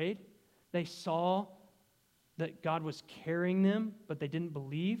afraid. They saw that God was carrying them, but they didn't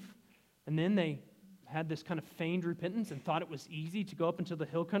believe. And then they had this kind of feigned repentance and thought it was easy to go up into the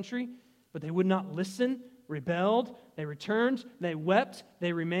hill country, but they would not listen, rebelled, they returned, they wept,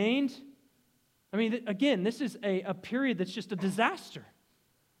 they remained. I mean, again, this is a period that's just a disaster.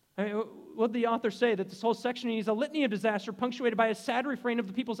 I mean, what did the author say? That this whole section is a litany of disaster punctuated by a sad refrain of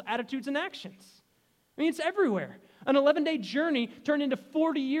the people's attitudes and actions. I mean, it's everywhere. An 11-day journey turned into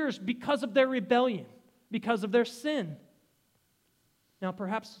 40 years because of their rebellion, because of their sin. Now,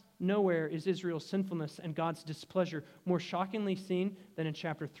 perhaps nowhere is Israel's sinfulness and God's displeasure more shockingly seen than in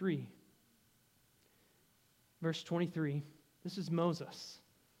chapter 3. Verse 23, this is Moses.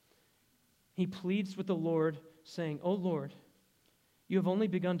 He pleads with the Lord, saying, O Lord, you have only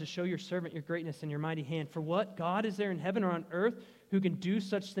begun to show your servant your greatness and your mighty hand. For what God is there in heaven or on earth who can do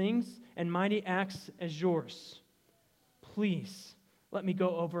such things and mighty acts as yours? Please let me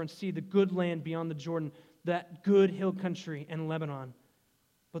go over and see the good land beyond the Jordan, that good hill country and Lebanon.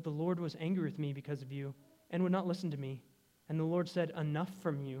 But the Lord was angry with me because of you and would not listen to me. And the Lord said, enough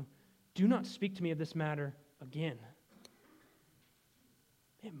from you. Do not speak to me of this matter again.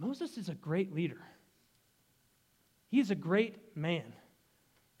 Man, Moses is a great leader. He's a great man.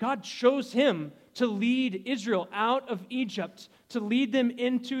 God chose him to lead Israel out of Egypt, to lead them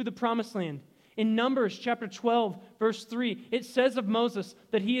into the promised land. In Numbers chapter 12, verse 3, it says of Moses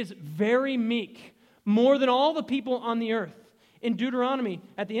that he is very meek, more than all the people on the earth. In Deuteronomy,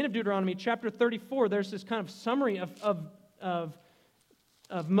 at the end of Deuteronomy chapter 34, there's this kind of summary of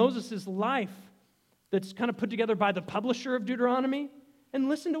Moses' life that's kind of put together by the publisher of Deuteronomy. And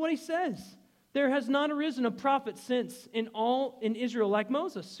listen to what he says. There has not arisen a prophet since in Israel like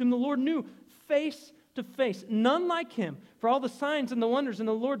Moses, whom the Lord knew face to face, none like him, for all the signs and the wonders and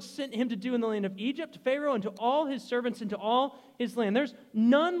the Lord sent him to do in the land of Egypt, to Pharaoh, and to all his servants, and to all his land. There's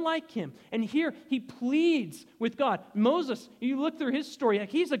none like him. And here he pleads with God. Moses, you look through his story, like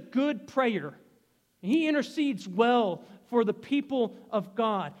he's a good prayer. He intercedes well for the people of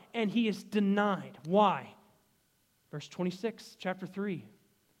God, and he is denied. Why? Verse 26, chapter 3.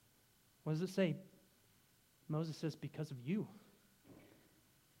 What does it say? Moses says, because of you.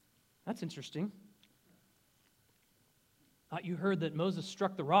 That's interesting. You heard that Moses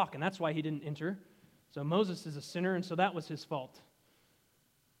struck the rock, and that's why he didn't enter. So Moses is a sinner, and so that was his fault.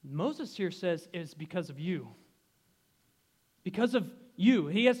 Moses here says it's because of you. Because of you.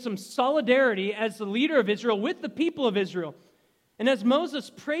 He has some solidarity as the leader of Israel with the people of Israel. And as Moses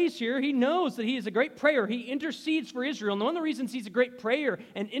prays here, he knows that he is a great prayer. He intercedes for Israel. And one of the reasons he's a great prayer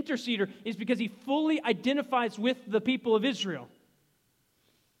and interceder is because he fully identifies with the people of Israel.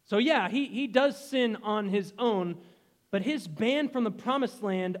 So yeah, he does sin on his own, but his ban from the promised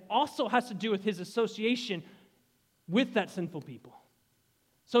land also has to do with his association with that sinful people.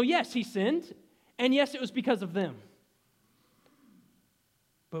 So yes, he sinned, and yes, it was because of them.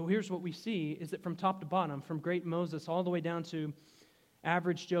 But here's what we see, is that from top to bottom, from great Moses all the way down to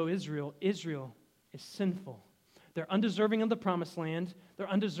average Joe Israel, Israel is sinful. They're undeserving of the promised land. They're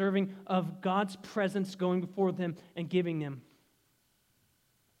undeserving of God's presence going before them and giving them.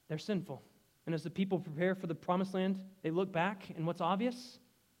 They're sinful. And as the people prepare for the promised land, they look back, and what's obvious?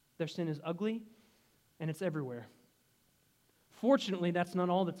 Their sin is ugly, and it's everywhere. Fortunately, that's not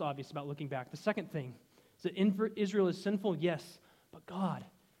all that's obvious about looking back. The second thing is that Israel is sinful, yes, but God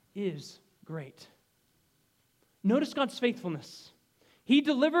is great. Notice God's faithfulness. He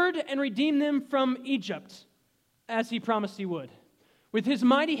delivered and redeemed them from Egypt, as he promised he would, with his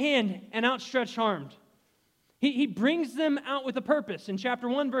mighty hand and outstretched arm. He brings them out with a purpose. In chapter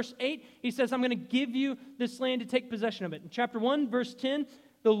 1, verse 8, he says, I'm going to give you this land to take possession of it. In chapter 1, verse 10,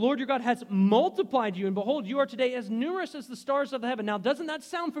 the Lord your God has multiplied you, and behold, you are today as numerous as the stars of the heaven. Now, doesn't that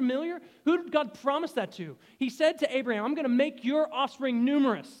sound familiar? Who did God promise that to? He said to Abraham, I'm going to make your offspring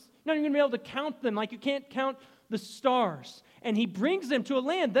numerous. You're not even going to be able to count them like you can't count the stars. And he brings them to a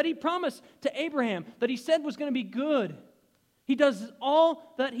land that he promised to Abraham, that he said was going to be good. He does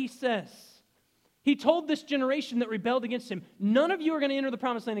all that he says. He told this generation that rebelled against him, none of you are going to enter the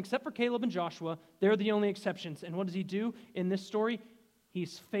promised land except for Caleb and Joshua. They're the only exceptions. And what does he do in this story?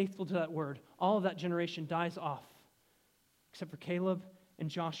 He's faithful to that word. All of that generation dies off, except for Caleb and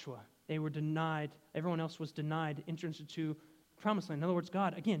Joshua. They were denied. Everyone else was denied entrance into the promised land. In other words,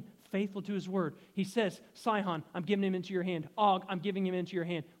 God, again, faithful to his word. He says, Sihon, I'm giving him into your hand. Og, I'm giving him into your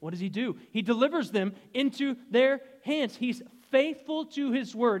hand. What does he do? He delivers them into their hands. He's faithful to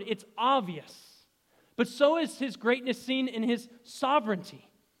his word. It's obvious. But so is his greatness seen in his sovereignty.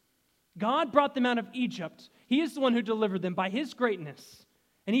 God brought them out of Egypt. He is the one who delivered them by his greatness.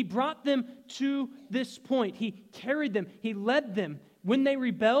 And he brought them to this point. He carried them. He led them. When they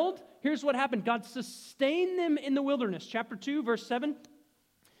rebelled, here's what happened. God sustained them in the wilderness. Chapter 2, verse 7.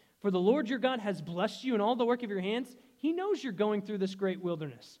 For the Lord your God has blessed you in all the work of your hands. He knows you're going through this great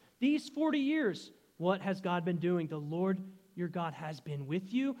wilderness. These 40 years, what has God been doing? The Lord your God has been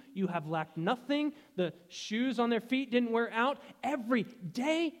with you. You have lacked nothing. The shoes on their feet didn't wear out. Every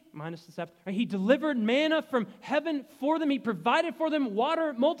day, minus the Sabbath, he delivered manna from heaven for them. He provided for them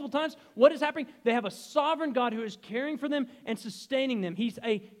water multiple times. What is happening? They have a sovereign God who is caring for them and sustaining them. He's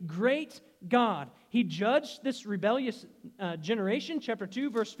a great God. He judged this rebellious generation. Chapter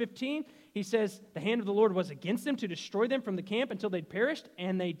 2, verse 15, he says, the hand of the Lord was against them to destroy them from the camp until they'd perished,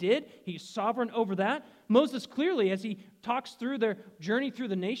 and they did. He's sovereign over that. Moses clearly, as he talks through their journey through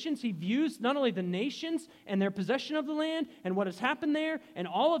the nations, he views not only the nations and their possession of the land and what has happened there and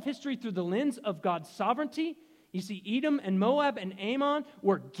all of history through the lens of God's sovereignty. You see, Edom and Moab and Ammon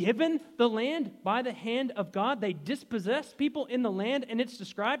were given the land by the hand of God. They dispossessed people in the land, and it's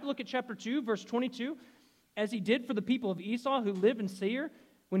described. Look at chapter 2, verse 22. As he did for the people of Esau who live in Seir,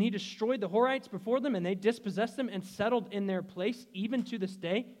 when he destroyed the Horites before them and they dispossessed them and settled in their place even to this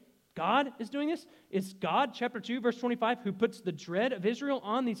day. God is doing this. It's God, chapter 2, verse 25, who puts the dread of Israel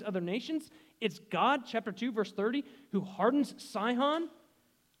on these other nations. It's God, chapter 2, verse 30, who hardens Sihon.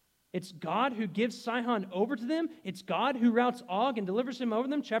 It's God who gives Sihon over to them. It's God who routs Og and delivers him over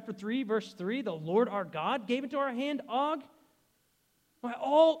them. Chapter 3, verse 3, the Lord our God gave into our hand Og.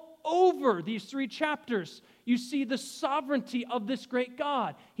 All over these 3 chapters, you see the sovereignty of this great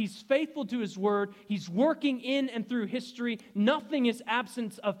God. He's faithful to his word. He's working in and through history. Nothing is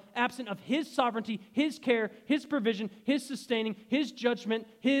absent of his sovereignty, his care, his provision, his sustaining, his judgment.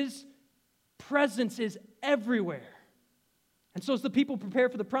 His presence is everywhere. And so as the people prepare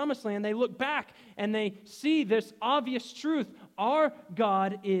for the promised land, they look back and they see this obvious truth. Our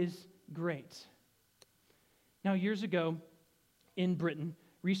God is great. Now, years ago in Britain,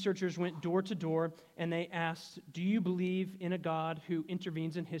 researchers went door to door and they asked, do you believe in a God who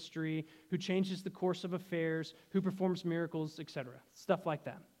intervenes in history, who changes the course of affairs, who performs miracles, etc., stuff like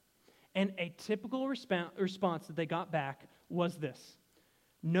that. And a typical response that they got back was this: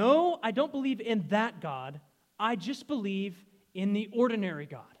 no, I don't believe in that God. I just believe in the ordinary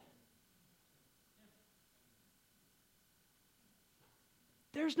God.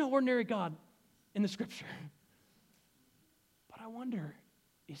 There's no ordinary God in the Scripture. But I wonder,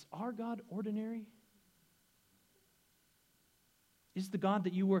 is our God ordinary? Is the God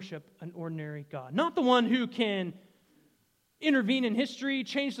that you worship an ordinary God? Not the one who can intervene in history,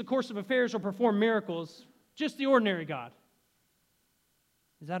 change the course of affairs, or perform miracles. Just the ordinary God.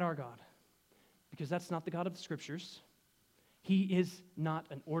 Is that our God? Because that's not the God of the Scriptures. He is not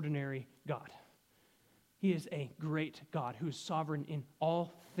an ordinary God. He is a great God who is sovereign in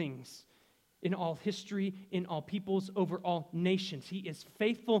all things, in all history, in all peoples, over all nations. He is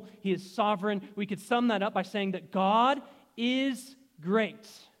faithful. He is sovereign. We could sum that up by saying that God is great.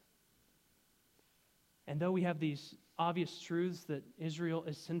 And though we have these obvious truths that Israel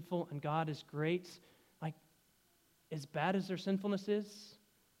is sinful and God is great, like as bad as their sinfulness is,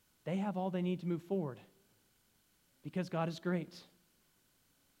 they have all they need to move forward because God is great.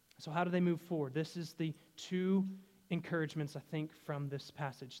 So how do they move forward? This is the 2 encouragements, I think, from this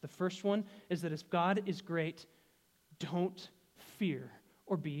passage. The first one is that if God is great, don't fear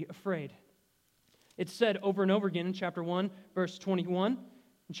or be afraid. It's said over and over again in chapter 1, verse 21,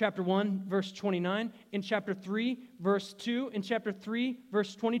 in chapter 1, verse 29, in chapter 3, verse 2, in chapter 3,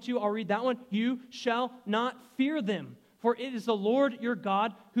 verse 22. I'll read that one. You shall not fear them, for it is the Lord your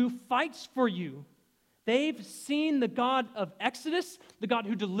God who fights for you. They've seen the God of Exodus, the God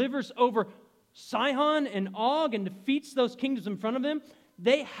who delivers over Sihon and Og and defeats those kingdoms in front of them.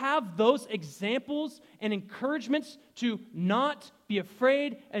 They have those examples and encouragements to not be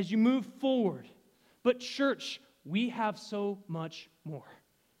afraid as you move forward. But church, we have so much more.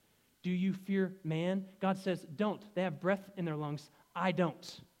 Do you fear man? God says, don't. They have breath in their lungs. I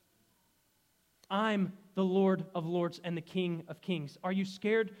don't. I'm the Lord of lords and the King of kings. Are you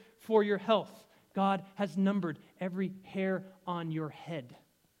scared for your health? God has numbered every hair on your head.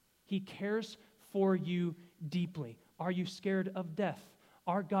 He cares for you deeply. Are you scared of death?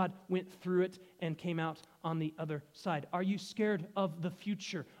 Our God went through it and came out on the other side. Are you scared of the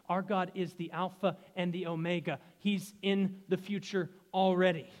future? Our God is the Alpha and the Omega. He's in the future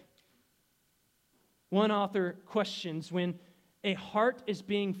already. One author questions, when a heart is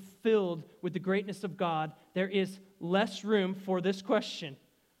being filled with the greatness of God, there is less room for this question: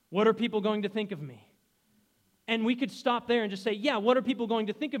 what are people going to think of me? And we could stop there and just say, yeah, what are people going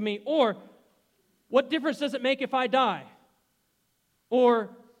to think of me? Or, what difference does it make if I die? Or,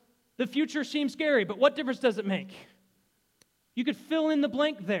 the future seems scary, but what difference does it make? You could fill in the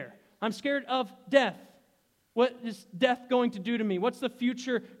blank there. I'm scared of death. What is death going to do to me? What's the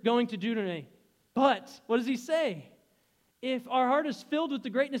future going to do to me? But, what does he say? If our heart is filled with the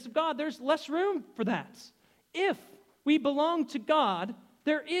greatness of God, there's less room for that. If we belong to God,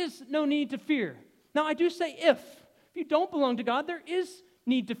 there is no need to fear. Now, I do say if. If you don't belong to God, there is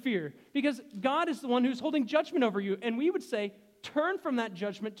need to fear, because God is the one who's holding judgment over you. And we would say, turn from that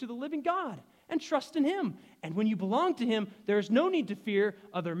judgment to the living God and trust in Him. And when you belong to Him, there is no need to fear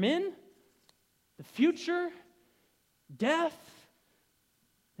other men, the future, death.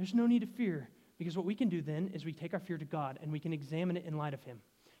 There's no need to fear, because what we can do then is we take our fear to God and we can examine it in light of Him.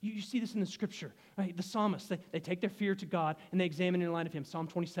 You see this in the Scripture, right? The psalmists, they take their fear to God and they examine it in light of Him. Psalm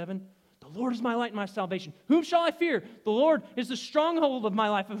 27, the Lord is my light and my salvation. Whom shall I fear? The Lord is the stronghold of my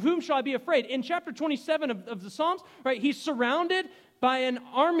life. Of whom shall I be afraid? In chapter 27 of the Psalms, right, he's surrounded by an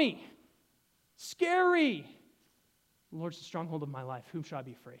army. Scary. The Lord's the stronghold of my life. Whom shall I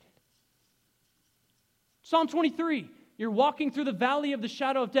be afraid? Psalm 23, you're walking through the valley of the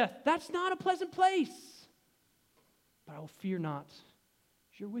shadow of death. That's not a pleasant place. But I will fear not.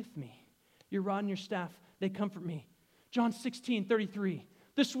 You're with me. Your rod and your staff, they comfort me. John 16:33.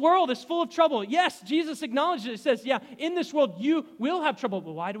 This world is full of trouble. Yes, Jesus acknowledges it. He says, yeah, in this world you will have trouble.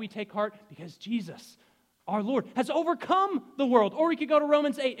 But why do we take heart? Because Jesus, our Lord, has overcome the world. Or we could go to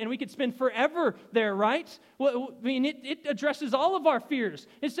Romans 8 and we could spend forever there, right? Well, I mean, it addresses all of our fears.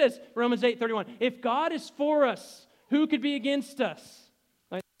 It says, Romans 8:31, if God is for us, who could be against us?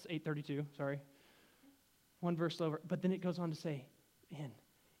 That's 8:32, sorry. One verse over. But then it goes on to say, man,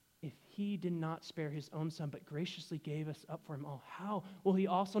 if he did not spare his own son, but graciously gave us up for him all, how will he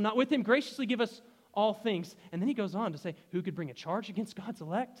also not with him graciously give us all things? And then he goes on to say, who could bring a charge against God's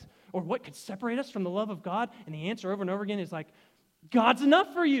elect? Or what could separate us from the love of God? And the answer over and over again is like, God's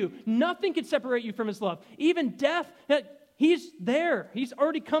enough for you. Nothing can separate you from his love. Even death, he's there. He's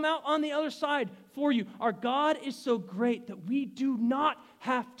already come out on the other side for you. Our God is so great that we do not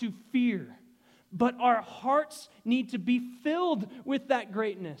have to fear. But our hearts need to be filled with that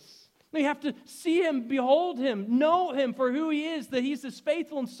greatness. We have to see him, behold him, know him for who he is, that he's this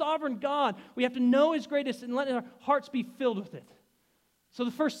faithful and sovereign God. We have to know his greatness and let our hearts be filled with it. So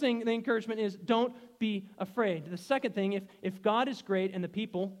the first thing, the encouragement is, don't be afraid. The second thing, if God is great and the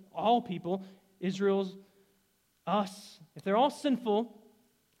people, all people, Israel's, us, if they're all sinful,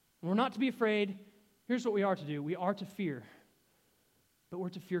 and we're not to be afraid, here's what we are to do. We are to fear, but we're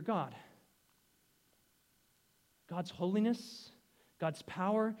to fear God. God's holiness, God's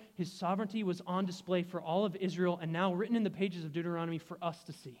power, his sovereignty was on display for all of Israel and now written in the pages of Deuteronomy for us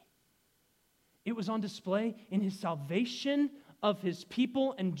to see. It was on display in his salvation of his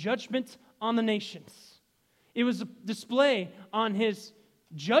people and judgment on the nations. It was a display on his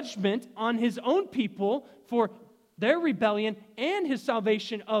judgment on his own people for their rebellion and his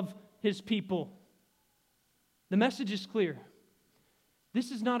salvation of his people. The message is clear.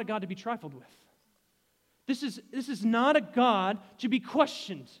 This is not a God to be trifled with. This is not a God to be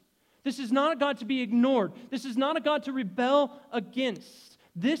questioned. This is not a God to be ignored. This is not a God to rebel against.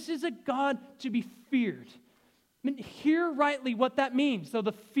 This is a God to be feared. I mean, hear rightly what that means. So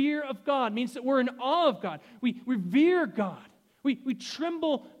the fear of God means that we're in awe of God. We revere God. We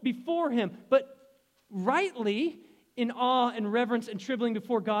tremble before him. But rightly, in awe and reverence and trembling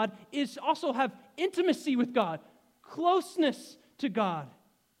before God, is also have intimacy with God, closeness to God.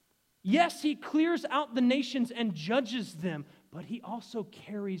 Yes, he clears out the nations and judges them, but he also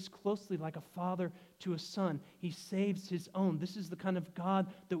carries closely like a father to a son. He saves his own. This is the kind of God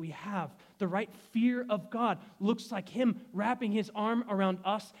that we have. The right fear of God looks like him wrapping his arm around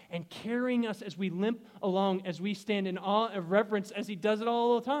us and carrying us as we limp along, as we stand in awe of reverence as he does it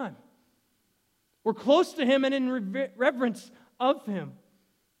all the time. We're close to him and in reverence of him.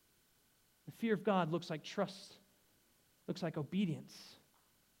 The fear of God looks like trust, looks like obedience.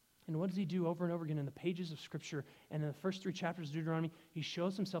 And what does he do over and over again in the pages of Scripture and in the first 3 chapters of Deuteronomy? He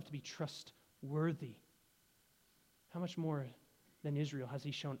shows himself to be trustworthy. How much more than Israel has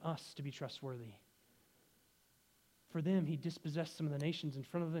he shown us to be trustworthy? For them, he dispossessed some of the nations in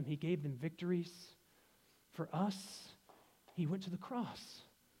front of them. He gave them victories. For us, he went to the cross.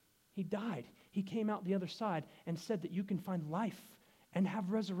 He died. He came out the other side and said that you can find life and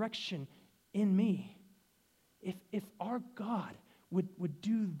have resurrection in me. If our God would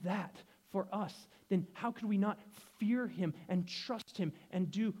do that for us, then how could we not fear him and trust him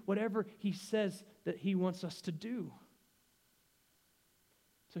and do whatever he says that he wants us to do?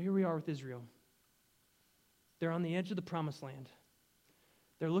 So here we are with Israel. They're on the edge of the promised land.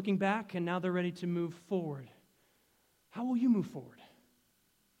 They're looking back and now they're ready to move forward. How will you move forward?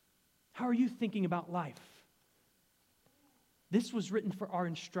 How are you thinking about life? This was written for our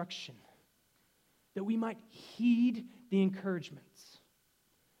instruction, that we might heed the encouragements,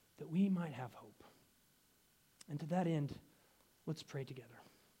 that we might have hope. And to that end, let's pray together.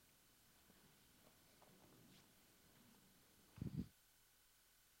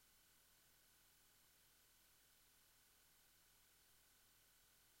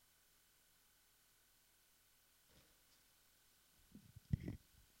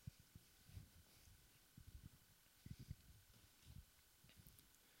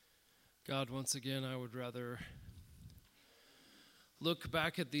 God, once again, I would rather look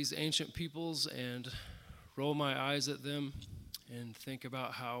back at these ancient peoples and roll my eyes at them and think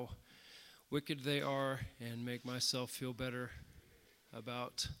about how wicked they are and make myself feel better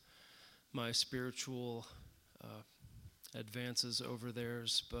about my spiritual advances over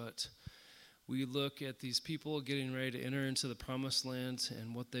theirs. But we look at these people getting ready to enter into the promised land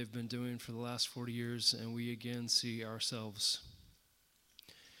and what they've been doing for the last 40 years, and we again see ourselves.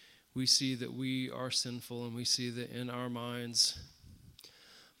 We see that we are sinful, and we see that in our minds,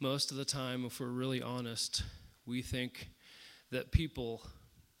 most of the time, if we're really honest, we think that people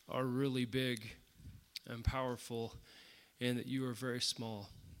are really big and powerful and that you are very small.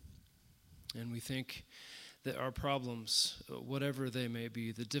 And we think that our problems, whatever they may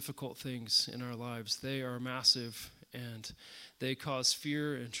be, the difficult things in our lives, they are massive and they cause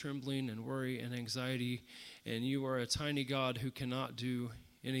fear and trembling and worry and anxiety, and you are a tiny God who cannot do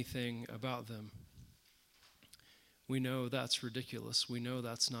anything about them. We know that's ridiculous. We know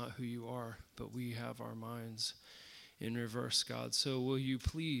that's not who you are, but we have our minds in reverse, God. So will you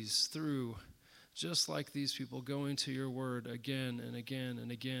please, through just like these people, go into your word again and again and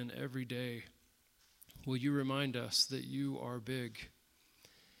again every day, will you remind us that you are big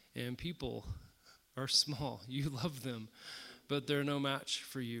and people are small. You love them, but they're no match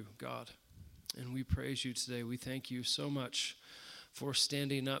for you, God. And we praise you today. We thank you so much for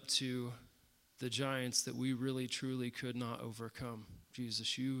standing up to the giants that we really truly could not overcome.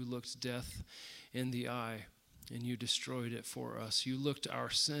 Jesus, you looked death in the eye and you destroyed it for us. You looked our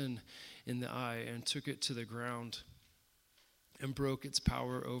sin in the eye and took it to the ground and broke its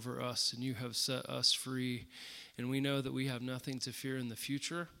power over us, and you have set us free. And we know that we have nothing to fear in the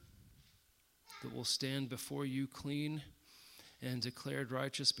future, that we'll stand before you clean and declared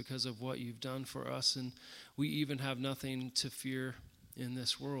righteous because of what you've done for us. And we even have nothing to fear in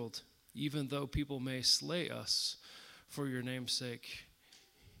this world. Even though people may slay us for your name's sake,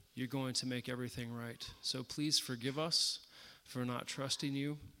 you're going to make everything right. So please forgive us for not trusting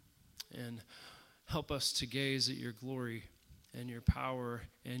you, and help us to gaze at your glory and your power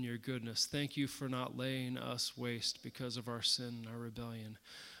and your goodness. Thank you for not laying us waste because of our sin and our rebellion,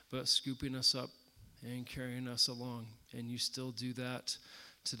 but scooping us up and carrying us along. And you still do that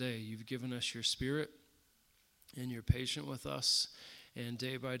today. You've given us your Spirit, and you're patient with us. And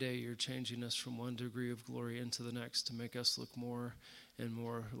day by day, you're changing us from one degree of glory into the next to make us look more and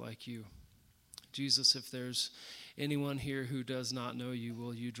more like you. Jesus, if there's anyone here who does not know you,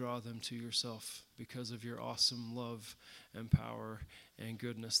 will you draw them to yourself because of your awesome love and power and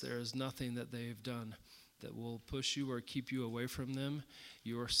goodness? There is nothing that they have done that will push you or keep you away from them.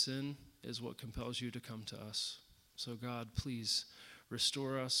 Your sin is what compels you to come to us. So God, please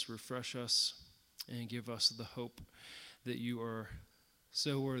restore us, refresh us, and give us the hope that you are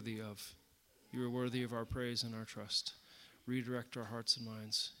so worthy of. You are worthy of our praise and our trust. Redirect our hearts and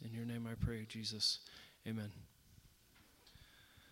minds. In your name I pray, Jesus. Amen.